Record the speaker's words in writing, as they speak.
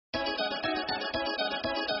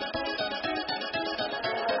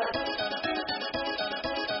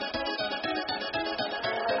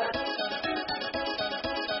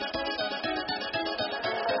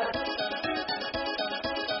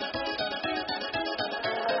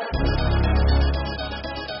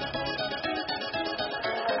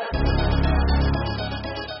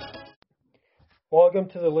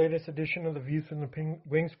welcome to the latest edition of the Views from the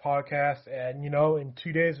Wings podcast. And, in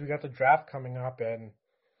 2 days we got the draft coming up, and,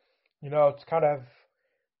 it's kind of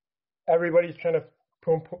everybody's trying to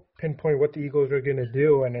pinpoint what the Eagles are going to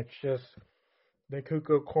do, and it's just they could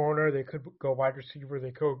go corner, they could go wide receiver, they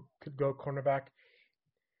could go cornerback,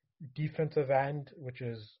 defensive end, which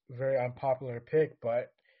is a very unpopular pick,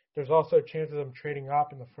 but there's also a chance of them trading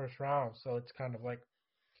up in the first round. So it's kind of like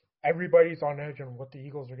everybody's on edge on what the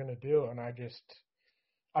Eagles are going to do, and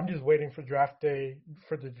I'm just waiting for draft day,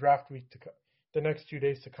 for the draft week the next 2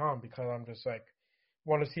 days to come, because I'm just like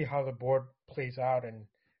want to see how the board plays out and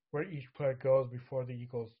where each player goes before the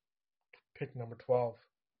Eagles pick number 12.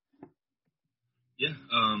 Yeah,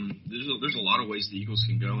 there's a lot of ways the Eagles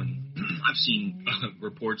can go, and I've seen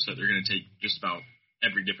reports that they're going to take just about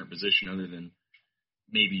every different position other than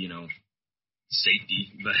maybe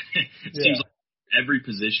safety, but it seems like every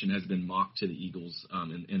position has been mocked to the Eagles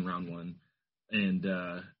in round one, and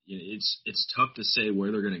it's tough to say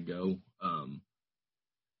where they're going to go.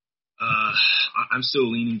 I'm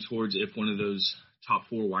still leaning towards if one of those top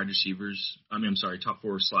four wide receivers, top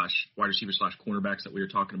four / wide receiver / cornerbacks that we were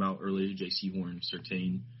talking about earlier, J.C. Horn,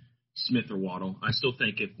 Surtain, Smith, or Waddle. I still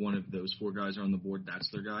think if one of those four guys are on the board, that's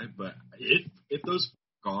their guy. But if those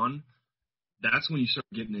are gone, that's when you start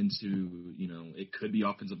getting into, it could be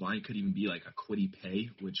offensive line. It could even be like a Kwity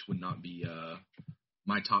Paye, which would not be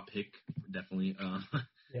my top pick, definitely.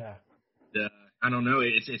 Yeah. I don't know.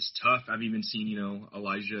 It's tough. I've even seen,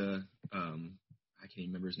 Elijah, I can't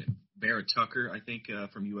even remember his name, Barrett Tucker, I think,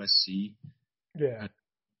 from USC. Yeah.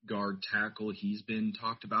 Guard tackle, he's been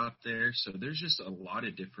talked about there. So there's just a lot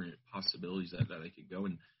of different possibilities that they could go.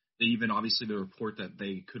 And they even, obviously, the report that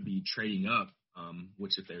they could be trading up,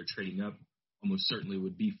 which if they're trading up, almost certainly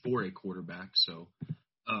would be for a quarterback. So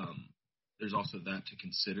there's also that to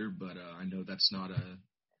consider. But I know that's not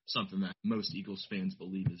something that most Eagles fans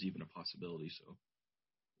believe is even a possibility. So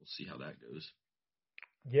we'll see how that goes.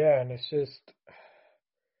 Yeah, and it's just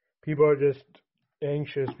people are just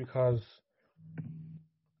anxious because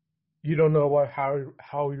you don't know what Howie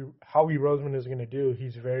Roseman is going to do.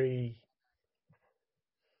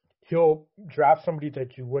 He'll draft somebody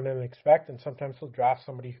that you wouldn't expect, and sometimes he'll draft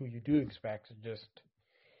somebody who you do expect. It just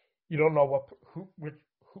you don't know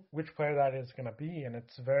which player that is going to be, and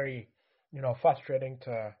it's very frustrating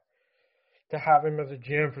to have him as a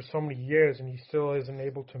GM for so many years, and he still isn't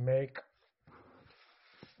able to make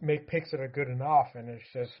picks that are good enough. And it's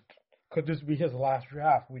just, could this be his last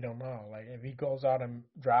draft? We don't know. Like, if he goes out and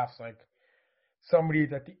drafts like somebody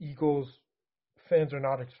that the Eagles fans are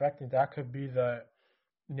not expecting, that could be the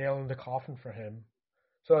nail in the coffin for him.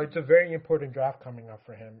 So it's a very important draft coming up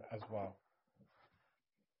for him as well.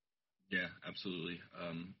 Yeah, absolutely.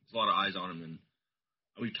 There's a lot of eyes on him, and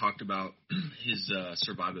we talked about his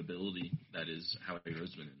survivability. That is Howie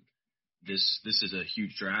Roseman. This is a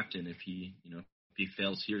huge draft, and if he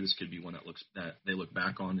fails here, this could be one that they look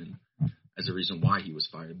back on and as a reason why he was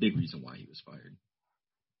fired, a big reason why he was fired.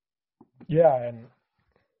 Yeah, and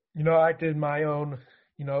I did my own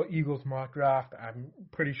Eagles mock draft. I'm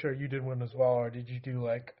pretty sure you did one as well, or did you do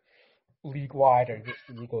like league wide or just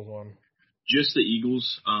the Eagles one? Just the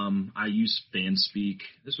Eagles. I used FanSpeak.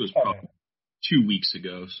 This was probably 2 weeks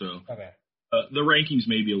ago, so the rankings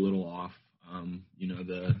may be a little off.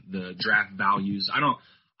 The draft values. I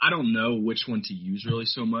don't know which one to use really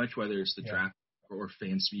so much, whether it's the draft or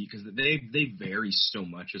FanSpeak, because they vary so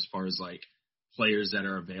much as far as like players that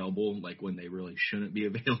are available, like when they really shouldn't be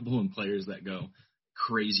available, and players that go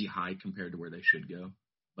crazy high compared to where they should go.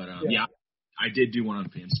 But I did do one on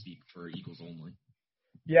FanSpeak for Eagles only.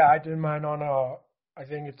 Yeah, I did mine on I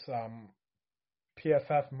think it's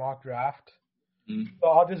PFF mock draft. Mm-hmm. So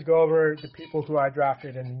I'll just go over the people who I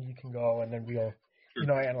drafted, and then you can go, and then we'll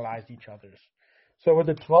analyze each other's. So with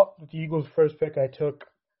the Eagles' first pick, I took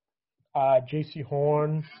J.C.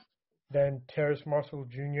 Horn, then Terrace Marshall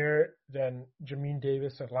Jr., then Jamin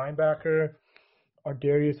Davis at linebacker,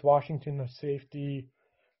 Ardarius Washington at safety,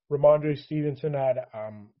 Ramondre Stevenson at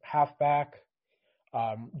halfback,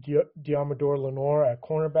 Diamador Lenore at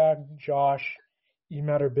cornerback, Josh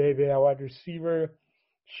Imatorbhebhe at wide receiver,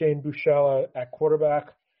 Shane Buechele at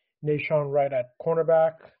quarterback, Nashawn Wright at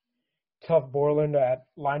cornerback, Tuff Borland at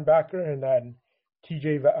linebacker, and then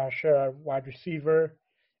T.J. Vasher at wide receiver.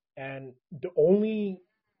 And the only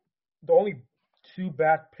two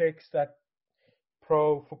back picks that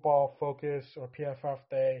Pro Football Focus or PFF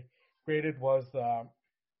they graded was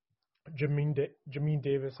Jamin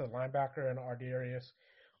Davis at linebacker and Ardarius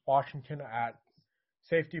Washington at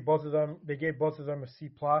safety. Both of them, they gave both of them a C+.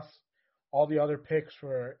 All the other picks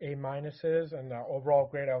were A-, and the overall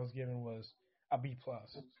grade I was given was a B+.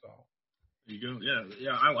 So There you go.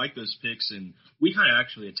 Yeah, I like those picks, and we kind of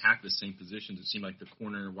actually attacked the same positions. It seemed like the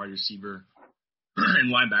corner, wide receiver,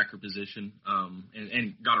 and linebacker position,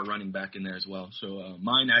 and got a running back in there as well. So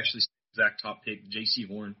mine actually exact top pick, J.C.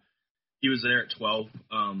 Horn. He was there at 12,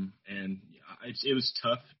 and it was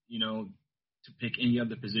tough, to pick any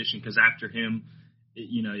other position because after him,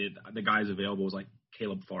 the guys available was like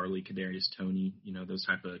Caleb Farley, Kadarius Toney, those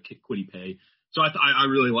type of Kwity Paye. So I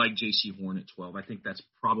really like J.C. Horn at 12. I think that's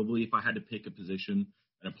probably, if I had to pick a position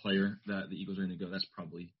and a player that the Eagles are going to go, that's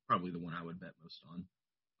probably the one I would bet most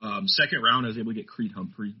on. Second round, I was able to get Creed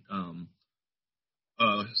Humphrey,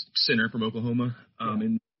 center from Oklahoma.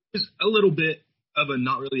 And it's a little bit of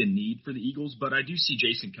not really a need for the Eagles, but I do see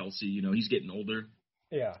Jason Kelsey. He's getting older.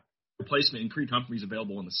 Yeah. Replacement, and Creed Humphrey's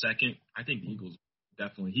available in the second. I think the Eagles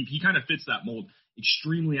definitely. He kind of fits that mold.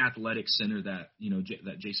 Extremely athletic center that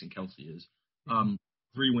that Jason Kelsey is.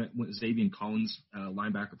 3 went Xavier Collins,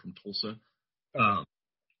 linebacker from Tulsa. Okay.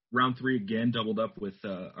 Round 3 again doubled up with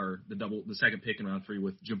the second pick in round 3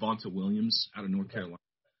 with Javonte Williams out of North Carolina.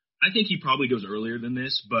 I think he probably goes earlier than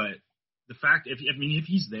this, but the fact if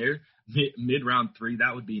he's there mid round 3,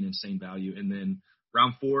 that would be an insane value. And then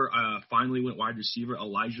round 4 finally went wide receiver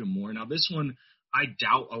Elijah Moore. Now this one I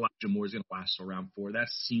doubt Elijah Moore is going to last till round 4. That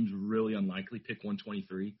seems really unlikely. Pick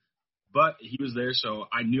 123. But he was there, so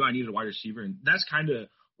I knew I needed a wide receiver, and that's kind of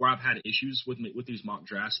where I've had issues with these mock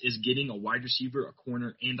drafts is getting a wide receiver, a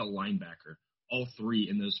corner, and a linebacker, all 3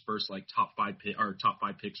 in those first top 5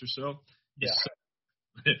 picks or so. Yeah.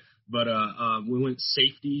 But we went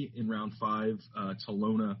safety in round 5,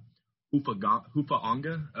 Talona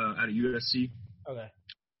Hufanga out of USC. Okay.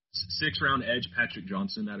 6th round edge Patrick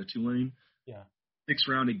Johnson out of Tulane. Yeah. 6th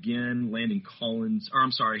round again, Landon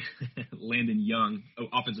Young,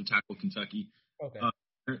 offensive tackle, Kentucky. Okay.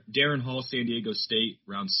 Darren Hall, San Diego State,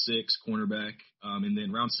 round 6, cornerback. And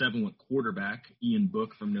then round 7 went quarterback, Ian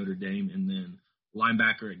Book from Notre Dame. And then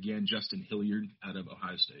linebacker again, Justin Hilliard out of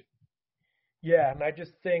Ohio State. Yeah, and I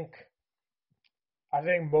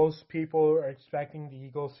think most people are expecting the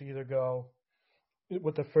Eagles to either go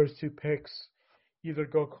with the first 2 picks, either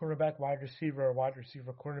go cornerback, wide receiver, or wide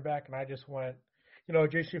receiver, cornerback. And I just went,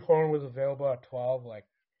 J.C. Horn was available at 12. Like,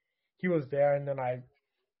 he was there. And then I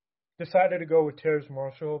decided to go with Terrace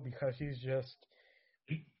Marshall because he's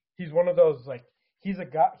one of those, like, he's a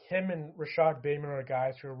guy, him and Rashad Bateman are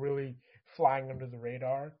guys who are really flying under the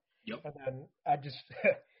radar. Yep. And then I just,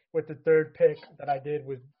 with the 3rd pick that I did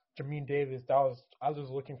with Jamin Davis, I was just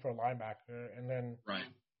looking for a linebacker. And then right.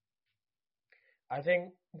 I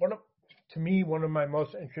think one of my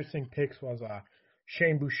most interesting picks was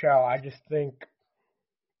Shane Buechele.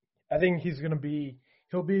 I think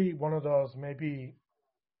he'll be one of those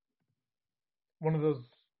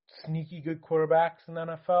sneaky good quarterbacks in the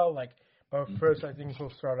NFL. Like, but first I think he'll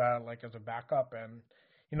start out like as a backup, and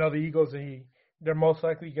the Eagles they're most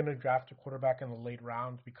likely going to draft a quarterback in the late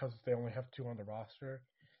rounds because they only have 2 on the roster.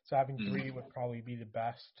 So having 3 would probably be the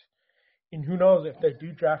best. And who knows, if they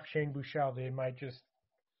do draft Shane Buechele, they might just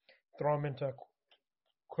throw him into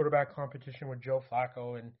quarterback competition with Joe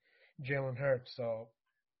Flacco and Jalen Hurts. So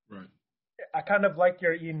right. I kind of like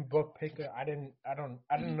your Ian Book pick. I didn't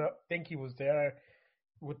think he was there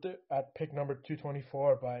at pick number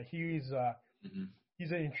 224, but he's an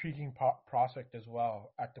intriguing prospect as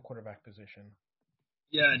well at the quarterback position.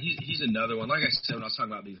 Yeah, and he's another one. Like I said, when I was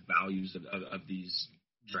talking about these values of these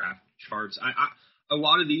draft charts, a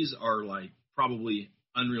lot of these are like probably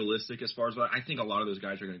unrealistic as far as I think a lot of those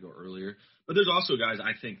guys are going to go earlier. But there's also guys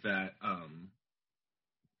I think that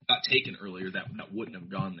got taken earlier that wouldn't have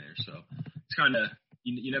gone there. So it's kind of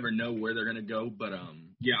you never know where they're going to go. But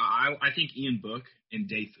I think Ian Book in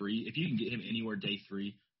day 3, if you can get him anywhere day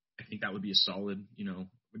 3, I think that would be a solid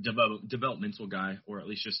developmental guy, or at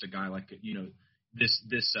least just a guy like this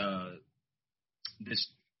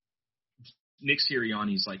Nick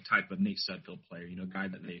Sirianni's like type of Nate Sudfeld player, guy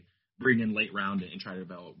that they bring in late round and try to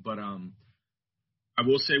develop. But I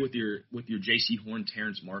will say with your J.C. Horn,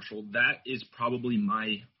 Terrace Marshall, that is probably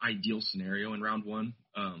my ideal scenario in round 1.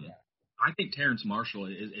 I think Terrace Marshall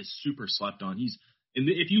is super slept on.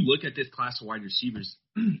 If you look at this class of wide receivers,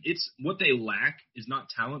 it's what they lack is not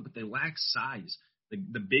talent, but they lack size.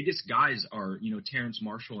 The biggest guys are Terrace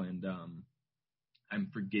Marshall and I'm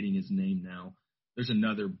forgetting his name now. There's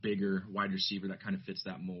another bigger wide receiver that kind of fits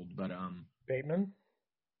that mold, but Bateman?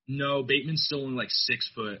 No, Bateman's still only like 6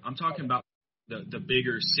 foot. I'm talking about the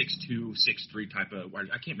bigger 6'2", 6'3" type of wide.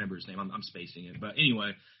 I can't remember his name. I'm spacing it, but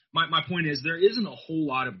anyway, my point is there isn't a whole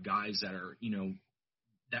lot of guys that are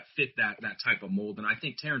that fit that type of mold, and I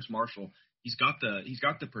think Terrace Marshall, he's got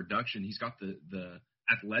the production, he's got the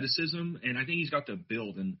athleticism, and I think he's got the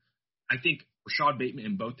build, and I think Rashad Bateman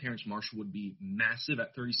and both Terrence Marshall would be massive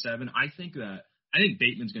at 37. I think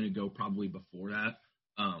Bateman's going to go probably before that.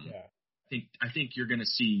 I think you're going to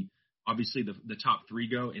see obviously the top three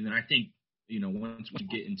go, and then I think once we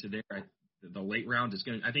get into there, the late round is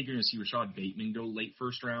I think you're going to see Rashad Bateman go late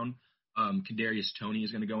first round. Kadarius Toney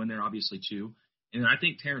is going to go in there obviously too, and then I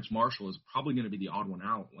think Terrence Marshall is probably going to be the odd one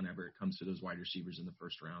out whenever it comes to those wide receivers in the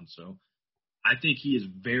first round. So I think he is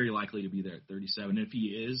very likely to be there at 37. And if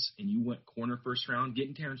he is, and you went corner first round,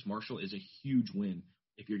 getting Terrence Marshall is a huge win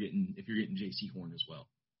if you're getting J.C. Horn as well.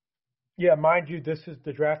 Yeah, mind you, this is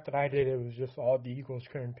the draft that I did. It was just all the Eagles'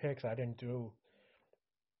 current picks. I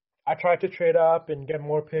tried to trade up and get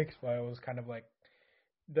more picks, but it was kind of like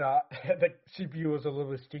the CPU was a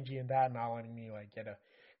little bit stingy in that, not letting me get a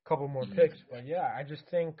couple more picks. But yeah, I just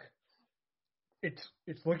think it's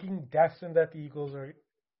looking destined that the Eagles are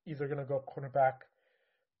either going to go cornerback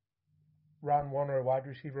round 1 or wide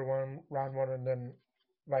receiver round 1, and then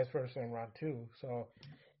vice versa in round 2. So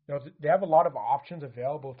they have a lot of options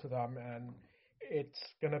available to them, and it's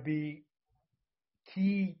going to be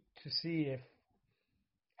key to see if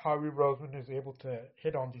Howie Roseman is able to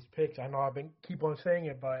hit on these picks. I know I've been keep on saying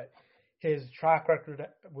it, but his track record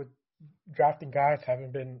with drafting guys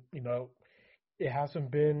haven't been, it hasn't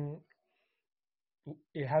been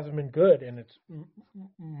good, and it's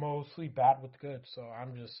mostly bad with good. So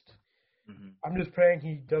I'm just praying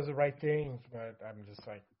he does the right things, but I'm just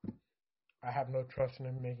I have no trust in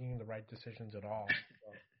him making the right decisions at all.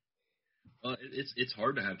 So. Well, it's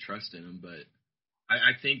hard to have trust in him, but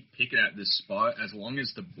I think picking at this spot, as long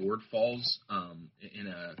as the board falls in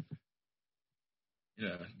a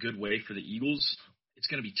good way for the Eagles, it's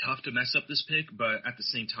going to be tough to mess up this pick. But at the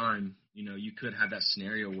same time, you could have that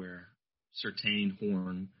scenario where Surtain,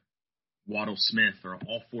 Horn, Waddle, Smith are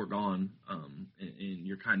all four gone, and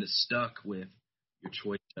you're kind of stuck with your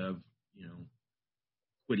choice of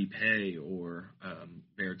Kwity Paye or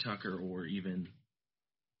Bear Tucker or even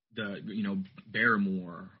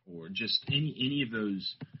Barrymore or just any of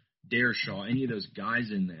those Shaw, any of those guys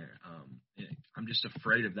in there. I'm just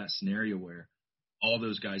afraid of that scenario where all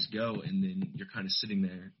those guys go, and then you're kind of sitting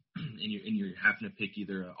there and you're having to pick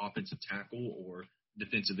either an offensive tackle or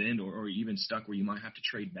defensive end, or even stuck where you might have to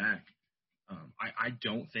trade back. I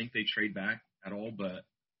don't think they trade back at all, but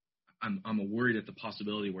I'm worried at the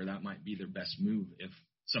possibility where that might be their best move if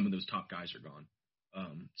some of those top guys are gone.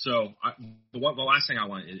 So the last thing I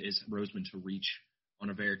want is Roseman to reach on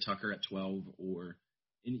a Bear Tucker at 12,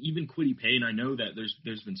 and even Kwity Paye. And I know that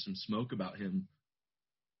there's been some smoke about him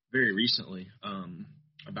very recently,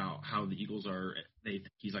 about how the Eagles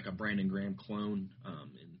he's like a Brandon Graham clone,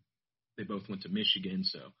 and they both went to Michigan,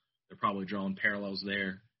 so they're probably drawing parallels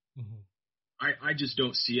there. Mm-hmm. I just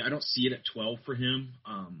don't see it at 12 for him,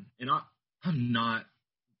 and I'm not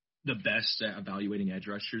the best at evaluating edge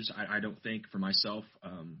rushers. I don't think for myself,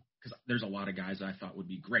 because there's a lot of guys I thought would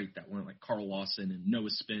be great that weren't like Carl Lawson and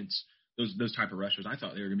Noah Spence, those type of rushers. I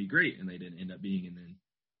thought they were going to be great, and they didn't end up being. And then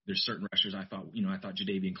there's certain rushers I thought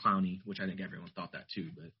Jadeveon Clowney, which I think everyone thought that too,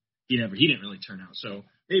 but he didn't really turn out. So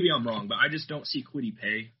maybe I'm wrong, but I just don't see Kwity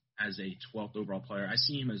Paye as a 12th overall player. I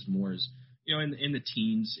see him as more as in the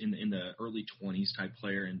teens, in the early 20s type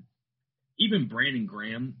player. And even Brandon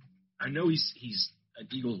Graham, I know he's an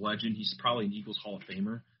Eagles legend. He's probably an Eagles Hall of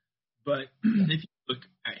Famer. But if you look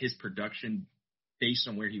at his production based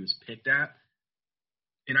on where he was picked at,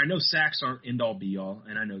 and I know sacks aren't end all be all,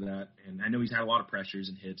 and I know that, and I know he's had a lot of pressures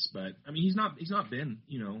and hits, but I mean he's not been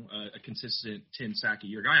a consistent 10 sack a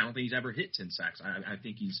year guy. I don't think he's ever hit 10 sacks. I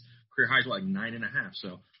think he's career highs were like 9.5.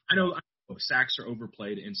 So I know sacks are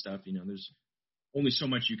overplayed and stuff. There's only so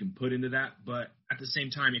much you can put into that, but at the same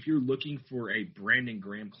time, if you're looking for a Brandon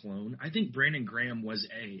Graham clone, I think Brandon Graham was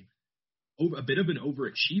a bit of an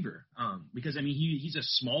overachiever, because I mean he's a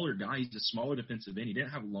smaller guy, he's a smaller defensive end, he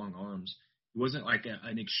didn't have long arms, he wasn't like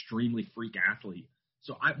an extremely freak athlete.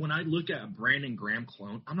 So when I look at a Brandon Graham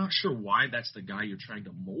clone, I'm not sure why that's the guy you're trying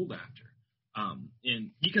to mold after,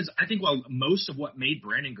 and because I think most of what made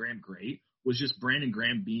Brandon Graham great was just Brandon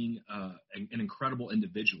Graham being an incredible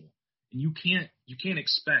individual. And you can't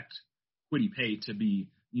expect Kwity Paye to be,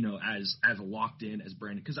 as locked in as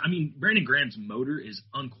Brandon, because I mean Brandon Graham's motor is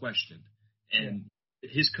unquestioned, and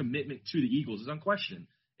his commitment to the Eagles is unquestioned.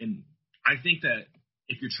 And I think that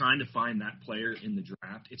if you're trying to find that player in the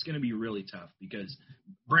draft, it's going to be really tough because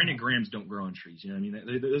Brandon Grahams don't grow on trees. I mean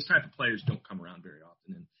those type of players don't come around very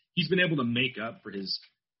often, and he's been able to make up for his,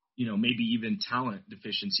 maybe even talent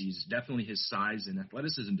deficiencies, definitely his size and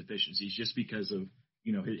athleticism deficiencies, just because of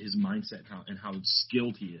his mindset and how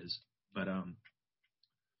skilled he is. But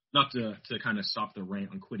not to kind of stop the rant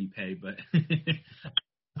on Kwity Paye, but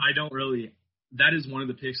I don't really. That is one of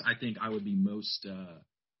the picks I think I would be most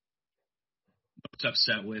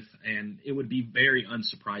upset with, and it would be very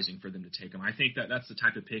unsurprising for them to take him. I think that that's the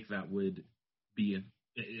type of pick that would be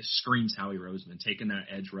it screams Howie Roseman, taking that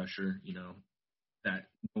edge rusher, that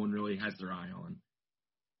no one really has their eye on.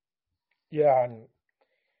 Yeah, and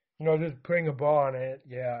just putting a ball on it.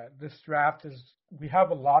 Yeah, this draft we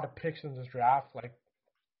have a lot of picks in this draft. Like,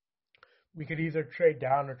 we could either trade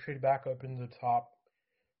down or trade back up in the top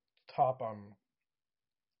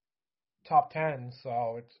 10.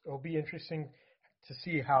 So it'll be interesting to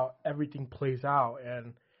see how everything plays out.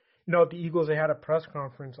 And the Eagles, they had a press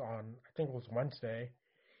conference on, I think it was Wednesday,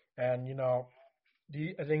 and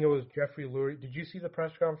I think it was Jeffrey Lurie. Did you see the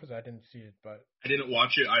press conference? I didn't see it, but I didn't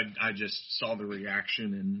watch it. I just saw the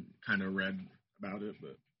reaction and kind of read about it,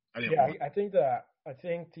 but I didn't. Yeah, I think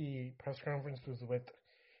the press conference was with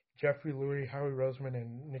Jeffrey Lurie, Howie Roseman,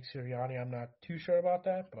 and Nick Sirianni. I'm not too sure about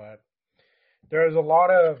that, but there's a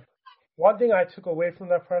lot of one thing I took away from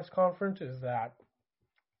that press conference is that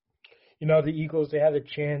the Eagles, they had a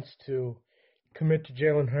chance to commit to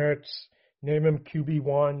Jalen Hurts, name him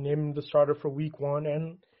QB1, name him the starter for Week 1,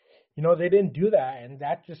 and they didn't do that, and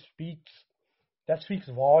that speaks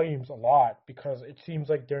volumes a lot, because it seems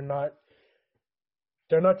like they're not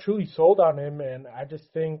truly sold on him, and I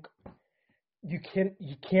just think you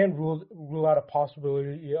can't rule out a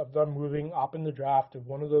possibility of them moving up in the draft if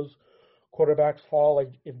one of those quarterbacks fall.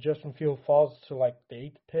 Like, if Justin Fields falls to like the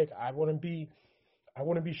 8th pick, I wouldn't be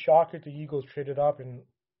shocked if the Eagles traded up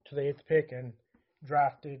to the 8th pick and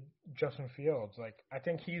drafted Justin Fields. Like, I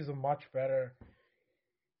think he's a much better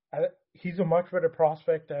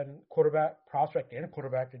prospect than quarterback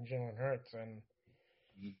than Jalen Hurts, and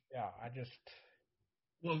yeah,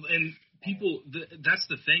 and people, that's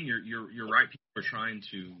the thing. You're right. People are trying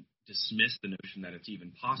to dismiss the notion that it's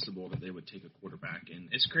even possible that they would take a quarterback, and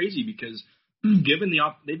it's crazy because they've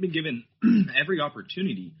been given every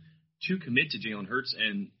opportunity to commit to Jalen Hurts,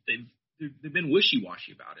 and they've been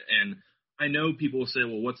wishy-washy about it. And I know people will say,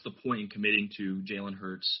 well, what's the point in committing to Jalen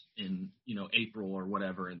Hurts in April or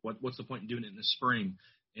whatever, and what's the point in doing it in the spring?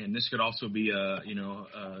 And this could also be a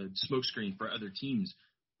smokescreen for other teams.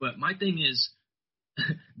 But my thing is,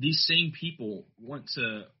 these same people want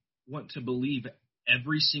to believe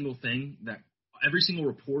every single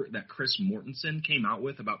report that Chris Mortensen came out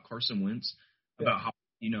with about Carson Wentz, about how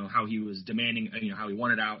he was demanding, how he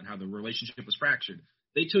wanted out and how the relationship was fractured.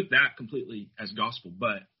 They took that completely as gospel.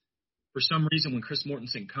 But for some reason, when Chris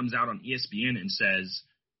Mortensen comes out on ESPN and says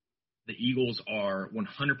the Eagles are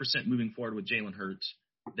 100% moving forward with Jalen Hurts,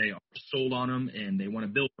 they are sold on him and they want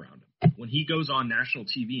to build around him. When he goes on national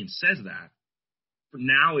TV and says that,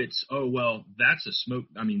 now it's, oh, well, that's a smoke.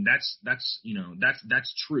 I mean, that's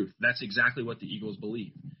truth. That's exactly what the Eagles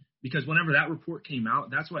believe. Because whenever that report came out,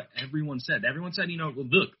 that's what everyone said. Everyone said,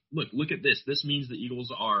 well, look at this. This means the Eagles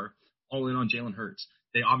are all in on Jalen Hurts.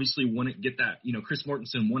 They obviously wouldn't get that. Chris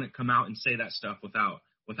Mortensen wouldn't come out and say that stuff without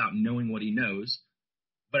knowing what he knows.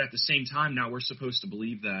 But at the same time, now we're supposed to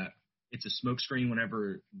believe that it's a smokescreen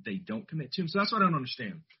whenever they don't commit to him. So that's what I don't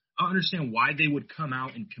understand. I don't understand why they would come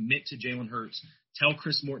out and commit to Jalen Hurts, tell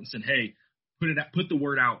Chris Mortensen, hey, put the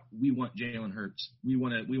word out. We want Jalen Hurts. We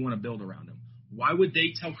want to build around him. Why would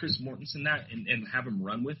they tell Chris Mortensen that and have him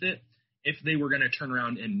run with it if they were going to turn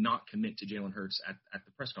around and not commit to Jalen Hurts at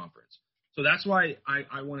the press conference? So that's why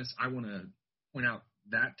I want to point out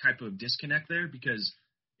that type of disconnect there, because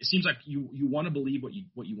it seems like you want to believe what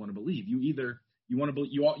you want to believe. You want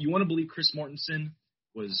to believe Chris Mortensen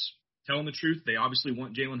was telling the truth. They obviously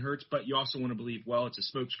want Jalen Hurts, but you also want to believe, well, it's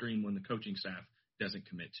a smokescreen when the coaching staff doesn't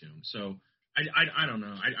commit to him. So I don't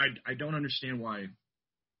know. I don't understand why.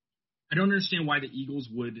 I don't understand why the Eagles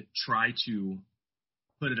would try to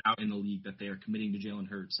put it out in the league that they are committing to Jalen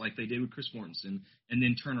Hurts like they did with Chris Mortensen, and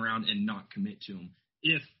then turn around and not commit to him.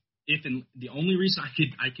 The only reason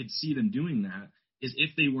I could see them doing that is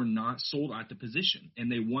if they were not sold at the position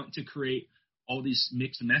and they want to create all these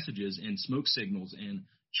mixed messages and smoke signals and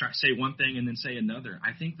say one thing and then say another.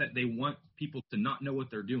 I think that they want people to not know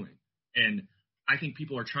what they're doing. And I think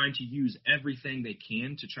people are trying to use everything they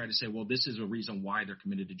can to try to say, well, this is a reason why they're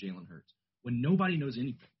committed to Jalen Hurts, when nobody knows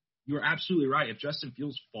anything. You're absolutely right. If Justin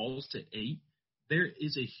Fields falls to 8, there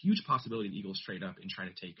is a huge possibility the Eagles trade up and try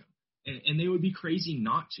to take him. And they would be crazy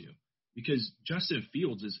not to, because Justin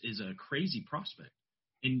Fields is a crazy prospect.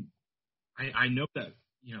 And I know that,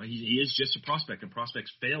 he is just a prospect and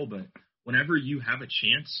prospects fail, but whenever you have a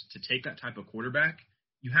chance to take that type of quarterback,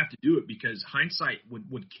 you have to do it, because hindsight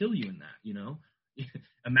would kill you in that,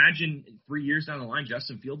 Imagine 3 years down the line,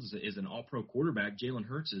 Justin Fields is an all-pro quarterback. Jalen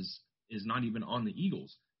Hurts is not even on the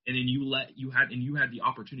Eagles. and then you had the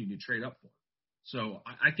opportunity to trade up for him. So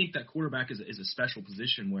I think that quarterback is a special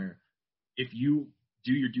position where if you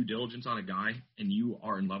do your due diligence on a guy and you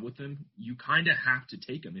are in love with him, you kind of have to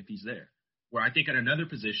take him if he's there. Where I think at another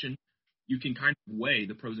position, you can kind of weigh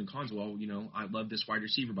the pros and cons. Well, I love this wide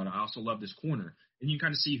receiver, but I also love this corner. And you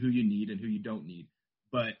kind of see who you need and who you don't need.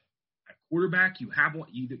 But at quarterback, you have one.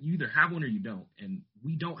 You either have one or you don't. And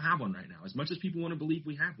we don't have one right now. As much as people want to believe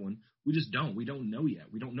we have one, we just don't. We don't know yet.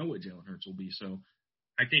 We don't know what Jalen Hurts will be. So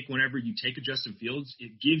I think whenever you take a Justin Fields,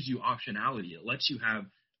 it gives you optionality. It lets you have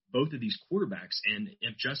both of these quarterbacks. And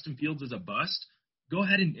if Justin Fields is a bust, go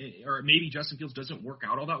ahead or maybe Justin Fields doesn't work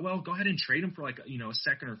out all that well, go ahead and trade him for a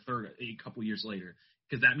second or third a couple years later,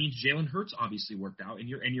 because that means Jalen Hurts obviously worked out, and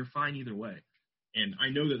you're fine either way. And I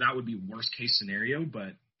know that would be worst case scenario,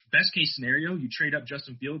 but best case scenario, you trade up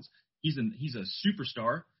Justin Fields. He's a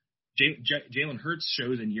superstar. Jalen Hurts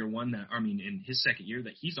shows in in his second year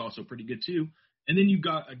that he's also pretty good too. And then you've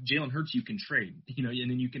got Jalen Hurts you can trade,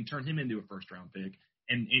 and then you can turn him into a first round pick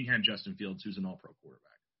and have Justin Fields, who's an all pro quarterback.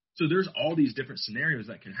 So there's all these different scenarios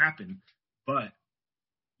that can happen, but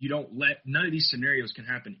none of these scenarios can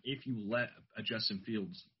happen if you let a Justin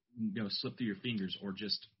Fields slip through your fingers or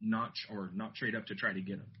just not trade up to try to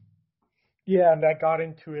get him. Yeah, and I got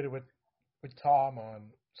into it with Tom on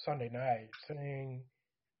Sunday night, saying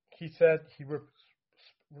he said he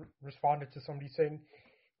responded to somebody saying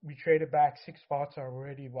we traded back 6 spots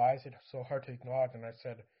already. Why is it so hard to acknowledge? And I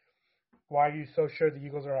said, why are you so sure the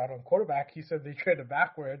Eagles are out on quarterback? He said they traded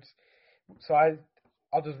backwards. So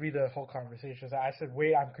I'll just read the whole conversation. I said,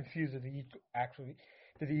 wait, I'm confused. Did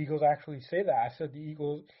the Eagles actually say that? I said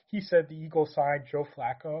he said the Eagles signed Joe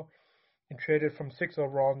Flacco and traded from 6th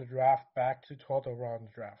overall in the draft back to 12th overall in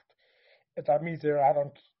the draft. If that means that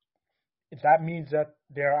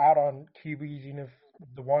they're out on QBs, even if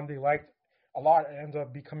the one they liked a lot ends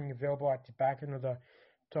up becoming available at the back end of the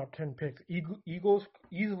top 10 picks. Eagles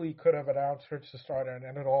easily could have announced Hurts to start and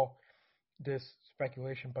ended all this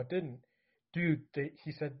speculation, but didn't.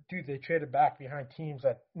 He said, they traded back behind teams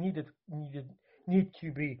that need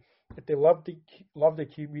QB. If they love the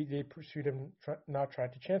QB, they pursued him, not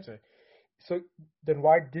tried to chance it. So then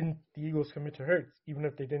why didn't the Eagles commit to Hurts? Even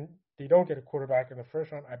if they don't get a quarterback in the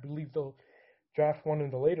first round, I believe they'll draft one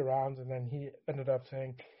in the later rounds. And then he ended up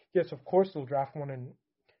saying, yes, of course they'll draft one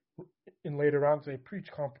in later rounds. They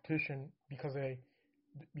preach competition because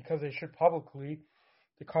they should publicly.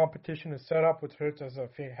 The competition is set up with Hurts as a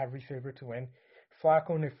heavy favorite to win.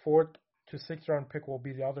 Flacco in a 4th to 6th round pick will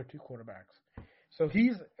be the other 2 quarterbacks. So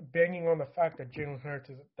he's banging on the fact that Jalen Hurts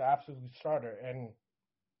is the absolute starter. And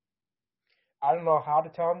I don't know how to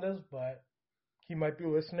tell him this, but he might be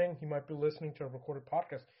listening. He might be listening to a recorded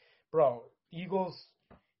podcast. Bro, Eagles,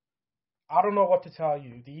 I don't know what to tell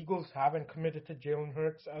you. The Eagles haven't committed to Jalen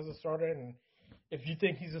Hurts as a starter. And if you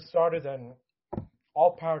think he's a starter, then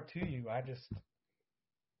all power to you. I'm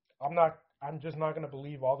just not going to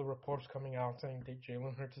believe all the reports coming out saying that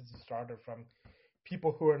Jalen Hurts is the starter from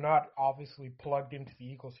people who are not obviously plugged into the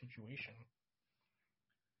Eagles situation.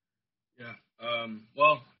 Yeah.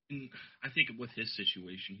 Well, I think with his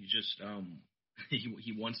situation, he just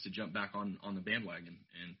he wants to jump back on the bandwagon,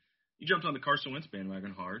 and he jumped on the Carson Wentz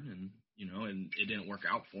bandwagon hard, and it didn't work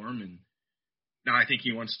out for him, and now I think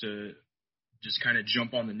he wants to just kind of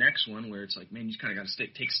jump on the next one where it's like, man, you just kind of got to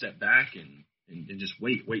take a step back and just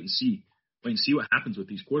wait and see what happens with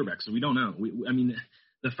these quarterbacks. So we don't know. I mean,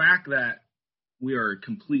 the fact that we are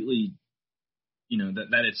completely,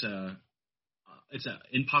 that it's an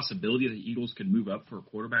impossibility that the Eagles could move up for a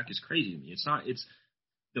quarterback is crazy to me. It's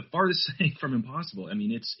the farthest thing from impossible. I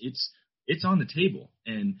mean, it's on the table.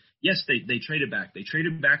 And yes, they traded back. They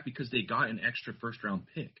traded back because they got an extra first round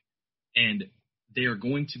pick, and they are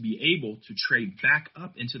going to be able to trade back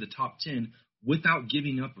up into the top 10 without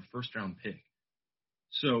giving up a first round pick.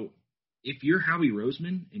 So if you're Howie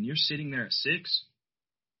Roseman and you're sitting there at 6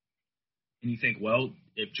 and you think, well,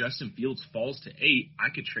 if Justin Fields falls to 8,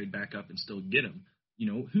 I could trade back up and still get him.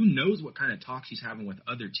 Who knows what kind of talks he's having with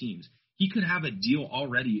other teams. He could have a deal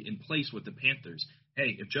already in place with the Panthers.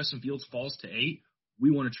 Hey, if Justin Fields falls to 8,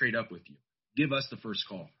 we want to trade up with you. Give us the first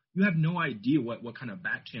call. You have no idea what kind of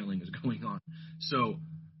back channeling is going on. So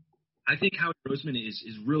I think Howie Roseman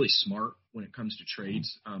is really smart when it comes to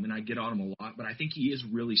trades, and I get on him a lot, but I think he is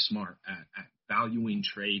really smart at valuing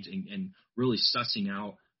trades and really sussing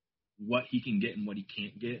out what he can get and what he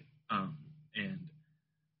can't get. And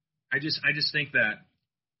I just think that,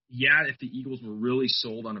 yeah, if the Eagles were really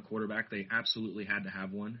sold on a quarterback, they absolutely had to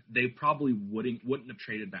have one. They probably wouldn't have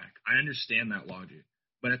traded back. I understand that logic,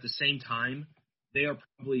 but at the same time, they are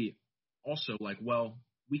probably also like, well,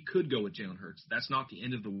 we could go with Jalen Hurts. That's not the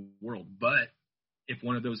end of the world. But if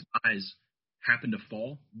one of those guys happen to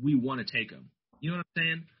fall, we want to take them. You know what I'm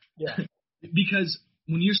saying? Yeah. Because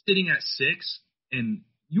when you're sitting at 6 and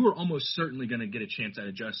you are almost certainly going to get a chance at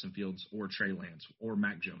a Justin Fields or Trey Lance or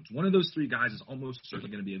Mac Jones. One of those 3 guys is almost certainly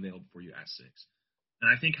going to be available for you at 6. And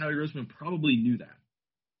I think Howie Roseman probably knew that.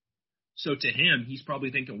 So to him, he's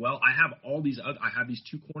probably thinking, well, I have these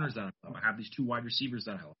 2 corners that I love. I have these 2 wide receivers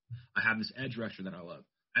that I love. I have this edge rusher that I love.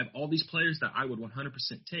 I have all these players that I would 100%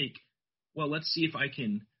 take. Well, let's see if I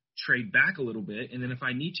can trade back a little bit. And then if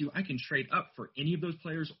I need to, I can trade up for any of those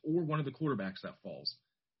players or one of the quarterbacks that falls.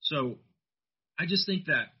 So I just think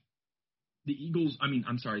that the Eagles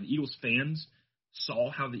fans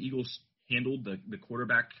saw how the Eagles handled the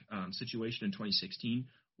quarterback situation in 2016,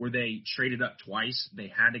 where they traded up twice. They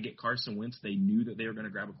had to get Carson Wentz. They knew that they were going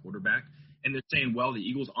to grab a quarterback. And they're saying, well, the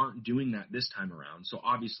Eagles aren't doing that this time around. So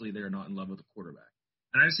obviously they're not in love with the quarterback.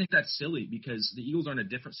 And I just think that's silly because the Eagles are in a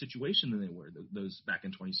different situation than they were those back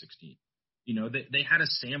in 2016. You know, they had a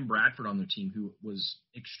Sam Bradford on their team who was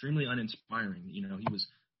extremely uninspiring. You know, he was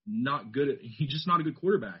not good he's just not a good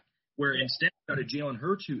quarterback. Where instead you got a Jalen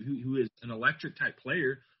Hurts who is an electric type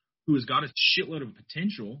player who has got a shitload of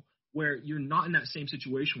potential, where you're not in that same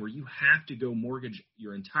situation where you have to go mortgage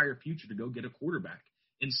your entire future to go get a quarterback.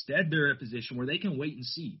 Instead, they're in a position where they can wait and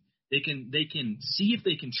see. They can see if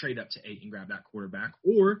they can trade up to 8 and grab that quarterback,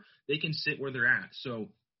 or they can sit where they're at. So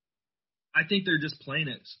I think they're just playing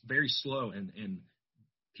it very slow, and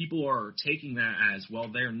people are taking that as, well,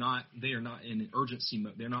 they are not in urgency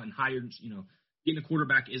mode. They're not in higher, getting a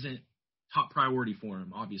quarterback isn't top priority for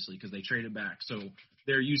them, obviously, because they traded back. So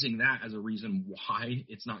they're using that as a reason why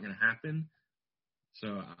it's not going to happen. So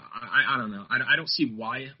I don't know. I don't see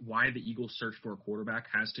why the Eagles search for a quarterback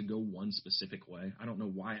has to go one specific way. I don't know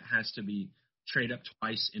why it has to be trade up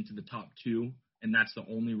twice into the top 2, and that's the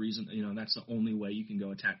only reason. That's the only way you can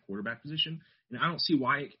go attack quarterback position. And I don't see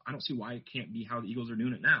why it can't be how the Eagles are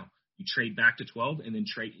doing it now. You trade back to 12 and then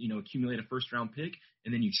accumulate a first-round pick,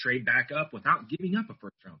 and then you trade back up without giving up a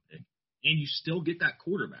first-round pick, and you still get that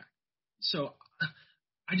quarterback. So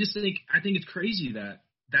I think it's crazy that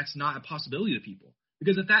that's not a possibility to people.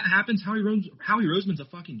 Because if that happens, Howie Roseman's a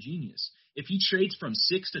fucking genius. If he trades from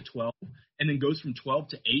 6 to 12 and then goes from 12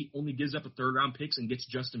 to 8, only gives up a third-round picks and gets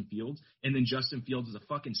Justin Fields, and then Justin Fields is a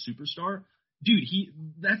fucking superstar, dude,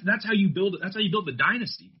 that's how you build the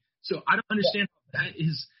dynasty. So I don't understand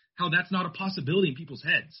how that's not a possibility in people's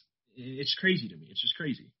heads. It's crazy to me. It's just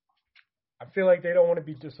crazy. I feel like they don't want to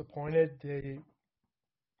be disappointed.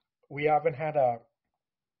 We haven't had a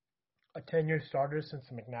 10-year starter since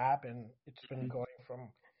McNabb, and it's been going from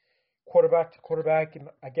quarterback to quarterback. And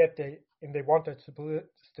I get they want that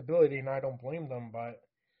stability, and I don't blame them. But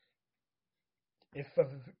if a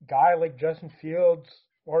guy like Justin Fields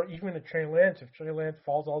or even a Trey Lance, if Trey Lance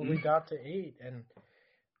falls all the way down to 8, and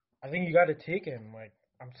I think you got to take him. Like,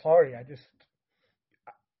 I'm sorry,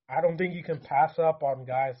 I don't think you can pass up on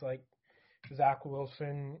guys like Zach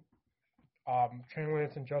Wilson, Trey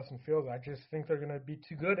Lance, and Justin Fields. I just think they're going to be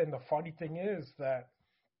too good. And the funny thing is that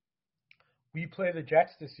we play the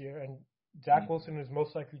Jets this year, and Zach Wilson is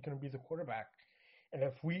most likely going to be the quarterback. And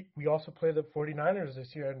if we also play the 49ers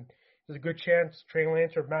this year, and there's a good chance Trey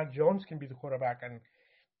Lance or Mac Jones can be the quarterback. And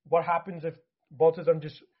what happens if both of them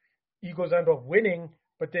Eagles end up winning,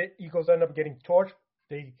 but the Eagles end up getting torched?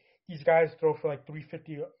 These guys throw for like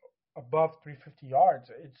 350, above 350 yards.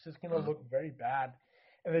 It's just going to look very bad.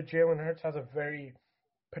 And then Jalen Hurts has a very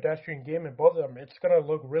pedestrian game in both of them. It's going to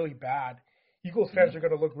look really bad. Eagles fans are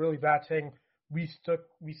going to look really bad saying we stuck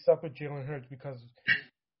with Jalen Hurts because,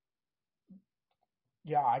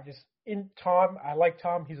 I like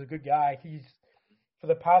Tom. He's a good guy. For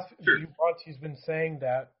the past few months, he's been saying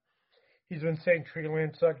Trey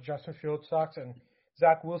Lance sucks, Justin Fields sucks, and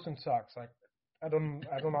Zach Wilson sucks. Like, I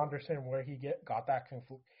don't understand where he got that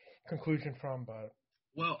conclusion from, but.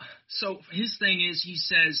 Well, so his thing is, he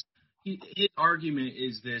says his argument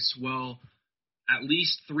is this: well, at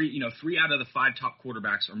least three out of the 5 top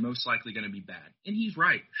quarterbacks are most likely going to be bad, and he's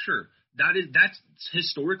right. Sure, that's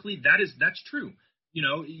historically that's true.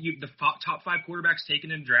 The top 5 quarterbacks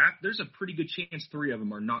taken in draft, there's a pretty good chance 3 of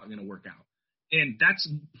them are not going to work out, and that's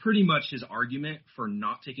pretty much his argument for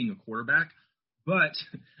not taking a quarterback. But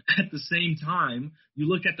at the same time, you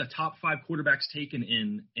look at the top 5 quarterbacks taken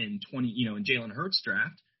in Jalen Hurts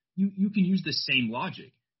draft, you can use the same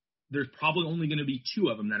logic. There's probably only going to be 2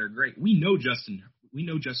 of them that are great. We know Justin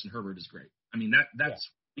Herbert is great. I mean,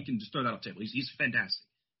 we can just throw that off the table. He's fantastic.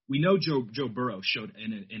 We know Joe Burrow showed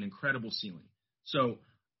an incredible ceiling. So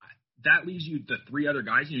that leaves you the 3 other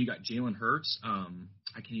guys. You got Jalen Hurts,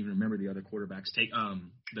 I can't even remember the other quarterbacks. Take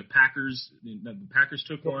the Packers. The Packers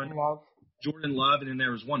took Jordan one. Love. Jordan Love, and then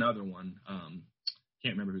there was one other one.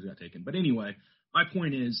 Can't remember who got taken. But anyway, my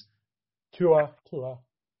point is Tua,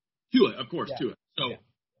 of course, yeah. Tua.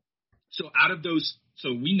 So out of those, so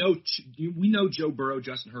we know Joe Burrow,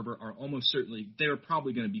 Justin Herbert are almost certainly they're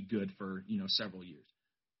probably going to be good for several years.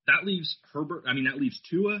 That leaves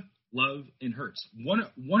Tua, Love, and Hurts.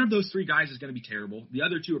 One of those three guys is going to be terrible. The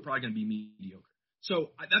other two are probably going to be mediocre. So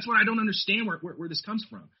that's what I don't understand where this comes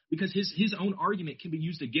from, because his own argument can be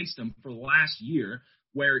used against him for the last year,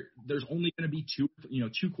 where there's only going to be two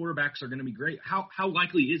quarterbacks are going to be great. How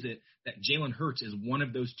likely is it that Jalen Hurts is one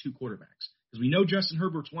of those two quarterbacks? Because we know Justin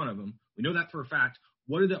Herbert's one of them. We know that for a fact.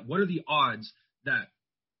 What are the odds that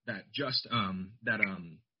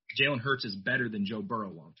Jalen Hurts is better than Joe Burrow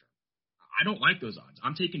long term? I don't like those odds.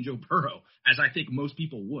 I'm taking Joe Burrow, as I think most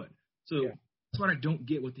people would. So that's what I don't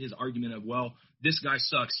get with his argument of, well, this guy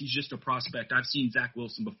sucks. He's just a prospect. I've seen Zach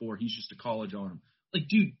Wilson before. He's just a college arm. Like,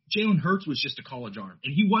 dude, Jalen Hurts was just a college arm,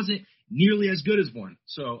 and he wasn't nearly as good as one.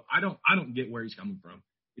 So I don't get where he's coming from.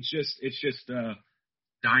 It's just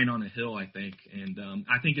dying on a hill, I think, and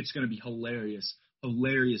I think it's going to be hilarious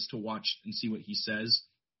to watch and see what he says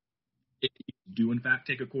if he do in fact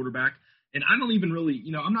take a quarterback. And I don't even really,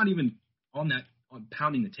 I'm not even on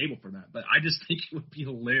pounding the table for that, but I just think it would be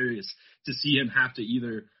hilarious to see him have to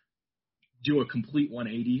either do a complete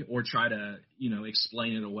 180 or try to,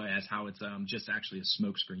 explain it away as how it's just actually a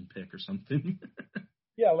smokescreen pick or something.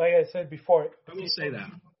 Yeah, like I said before. I will say that.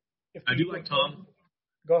 I do like Tom.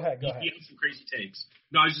 Go ahead. He has some crazy takes.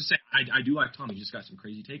 No, I was just saying, I do like Tom. He's just got some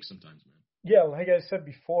crazy takes sometimes, man. Yeah, like I said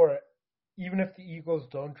before, even if the Eagles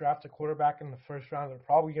don't draft a quarterback in the first round, they're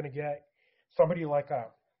probably going to get somebody like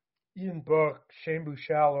Ian Book, Shane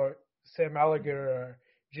Buechele, or Sam Alligator, or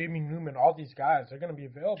Jamie Newman. All these guys, they're going to be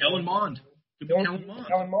available. Kellen Mond.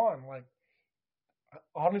 Kellen Mond. Like,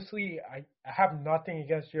 honestly, I have nothing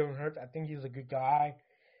against Jalen Hurts. I think he's a good guy.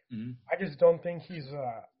 Mm-hmm. I just don't think he's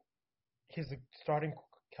a starting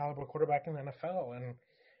caliber quarterback in the NFL. And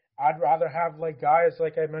I'd rather have guys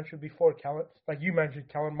like I mentioned before, Kellen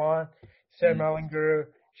Mond, Sam Ehlinger,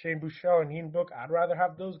 Shane Buechele, and Ian Book. I'd rather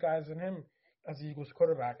have those guys than him as the Eagles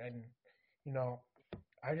quarterback. And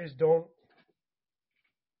I just don't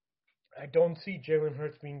see Jalen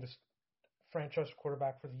Hurts being the franchise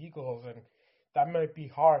quarterback for the Eagles, and that might be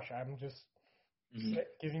harsh. I'm just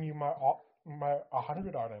giving you my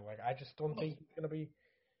 100 on it. Like, I just don't think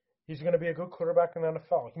he's gonna be a good quarterback in the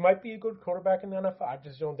NFL. He might be a good quarterback in the NFL. I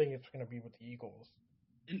just don't think it's gonna be with the Eagles.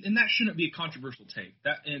 And that shouldn't be a controversial take.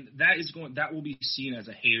 That will be seen as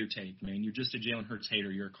a hater take, man. You're just a Jalen Hurts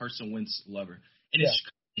hater. You're a Carson Wentz lover. And it's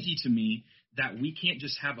crazy to me that we can't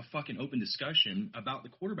just have a fucking open discussion about the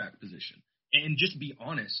quarterback position and just be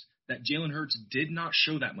honest that Jalen Hurts did not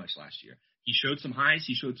show that much last year. He showed some highs.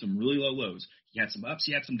 He showed some really low lows. He had some ups.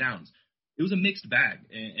 He had some downs. It was a mixed bag.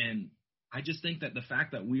 And I just think that the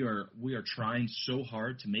fact that we are trying so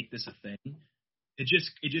hard to make this a thing, it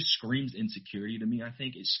just screams insecurity to me. I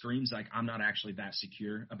think it screams like I'm not actually that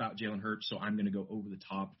secure about Jalen Hurts, so I'm going to go over the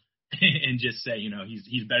top and just say,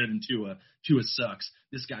 he's better than Tua. Tua sucks.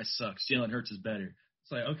 This guy sucks. Jalen Hurts is better.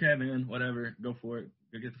 It's like, okay, man, whatever. Go for it.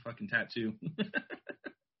 Go get the fucking tattoo.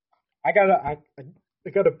 I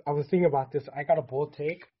was thinking about this. I got a bold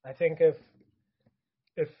take. I think if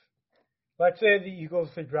let's say the Eagles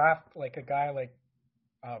they draft a guy like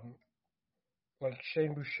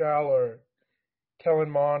Shane Buechele or Kellen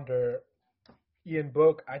Mond or Ian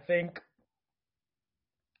Book, I think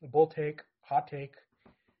the bold take, hot take,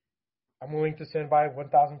 I'm willing to stand by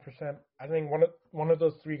 1,000%. I think one of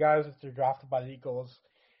those three guys, if they're drafted by the Eagles,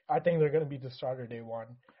 I think they're going to be the starter day one.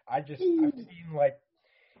 I've seen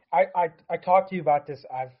I talked to you about this.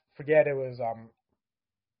 I forget it was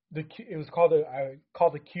it was called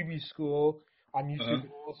the QB School on YouTube,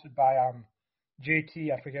 hosted by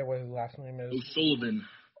JT. I forget what his last name is. O'Sullivan.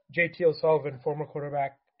 JT O'Sullivan, former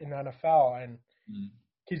quarterback in the NFL, and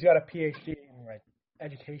he's got a PhD in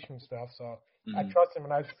education stuff. So I trust him,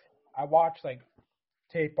 and I watched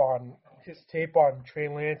tape on Trey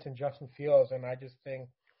Lance and Justin Fields, and I just think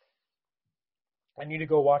I need to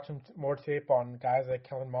go watch some more tape on guys like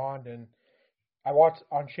Kellen Mond, and I watched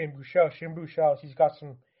on Shane Buechele. Shane Buechele, he's got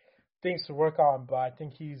some things to work on, but I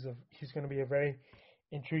think he's going to be a very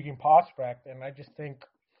intriguing prospect, and I just think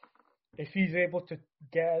if he's able to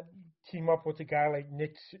team up with a guy like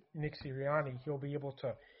Nick Sirianni, he'll be able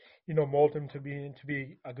to, mold him to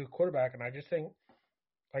be a good quarterback. And I just think,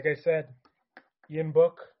 like I said, Ian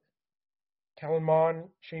Book, Kellen Mond,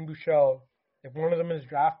 Shane Buechele, if one of them is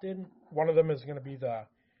drafted, one of them is going to be the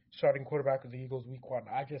starting quarterback of the Eagles week one.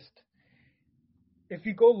 if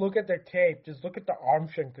you go look at their tape, just look at the arm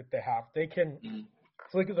strength that they have. They can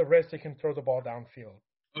flick of the wrist. They can throw the ball downfield.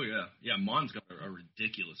 Oh yeah. Mon's got a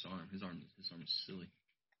ridiculous arm. His arm is silly.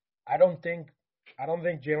 I don't think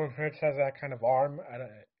Jalen Hurts has that kind of arm.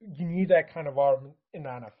 You need that kind of arm in the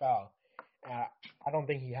NFL. I don't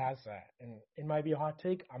think he has that, and it might be a hot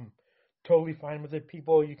take. I'm totally fine with it.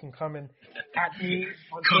 People, you can come and at me.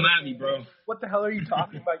 Come at me, bro. What the hell are you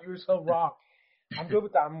talking about? You were so wrong. I'm good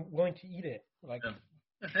with that. I'm willing to eat it. Like,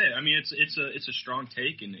 hey, I mean, it's a strong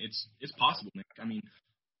take, and it's possible, Nick. I mean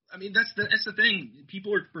that's the thing.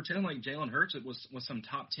 People are pretending like Jalen Hurts was some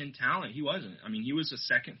top 10 talent. He wasn't. I mean, he was a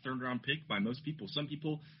second, third round pick by most people. Some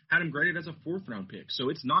people had him graded as a fourth round pick. So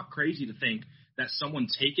it's not crazy to think that someone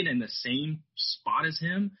taken in the same spot as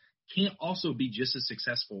him can't also be just as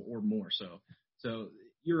successful or more. So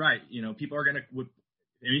you're right. You know, people are gonna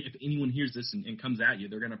if anyone hears this and comes at you,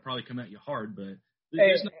 they're gonna probably come at you hard. But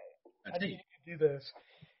there's I need you to do this.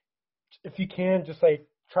 If you can, just like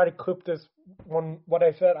try to clip this one. What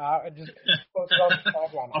I said, I just post it on the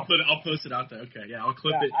timeline. I'll post it out there. Okay, yeah, I'll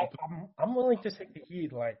clip it. I'm willing to take the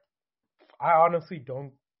heat. Like, I honestly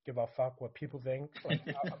don't give a fuck what people think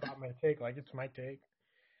about my take. Like, it's my take.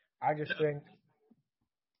 I just think,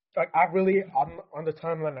 like, I really on the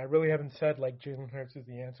timeline, I really haven't said like Jalen Hurts is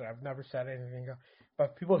the answer. I've never said anything.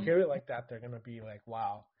 But if people hear it like that, they're gonna be like,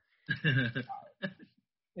 wow.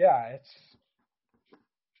 Yeah, it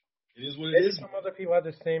is what it is. Some other people have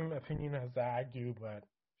the same opinion as I do, but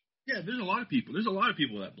yeah, there's a lot of people. There's a lot of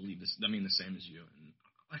people that believe this. I mean, the same as you. And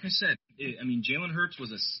like I said, Jalen Hurts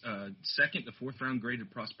was a second to fourth round graded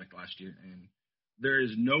prospect last year, and there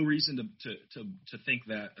is no reason to think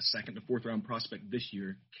that a second to fourth round prospect this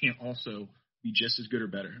year can't also be just as good or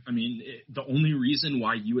better. I mean, the only reason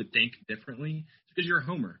why you would think differently is because you're a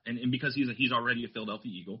homer, and because he's already a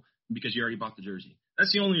Philadelphia Eagle, and because you already bought the jersey.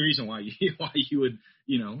 That's the only reason why you would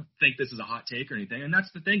think this is a hot take or anything. And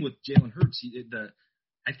that's the thing with Jalen Hurts.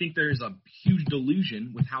 I think there is a huge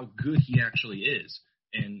delusion with how good he actually is,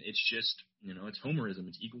 and it's just it's homerism,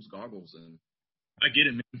 it's Eagles goggles, and I get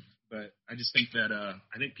it, man. But I just think that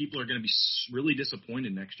I think people are going to be really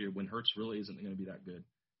disappointed next year when Hurts really isn't going to be that good.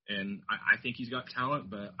 And I think he's got talent,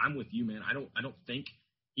 but I'm with you, man. I don't think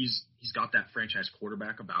he's got that franchise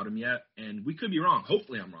quarterback about him yet, and we could be wrong.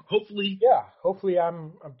 Hopefully, I'm wrong. Hopefully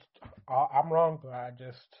I'm wrong, but I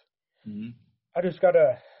just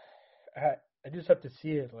have to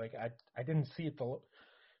see it. Like I didn't see it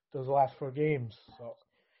those last 4 games. So,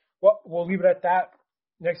 well, we'll leave it at that.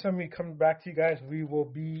 Next time we come back to you guys,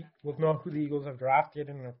 we'll know who the Eagles have drafted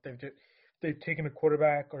and if they've taken a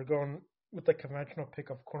quarterback or going with the conventional pick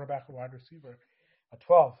of cornerback or wide receiver at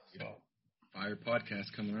 12. So. Fire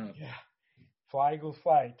podcast coming up. Yeah. Fly, Eagles,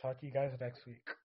 fly. Talk to you guys next week.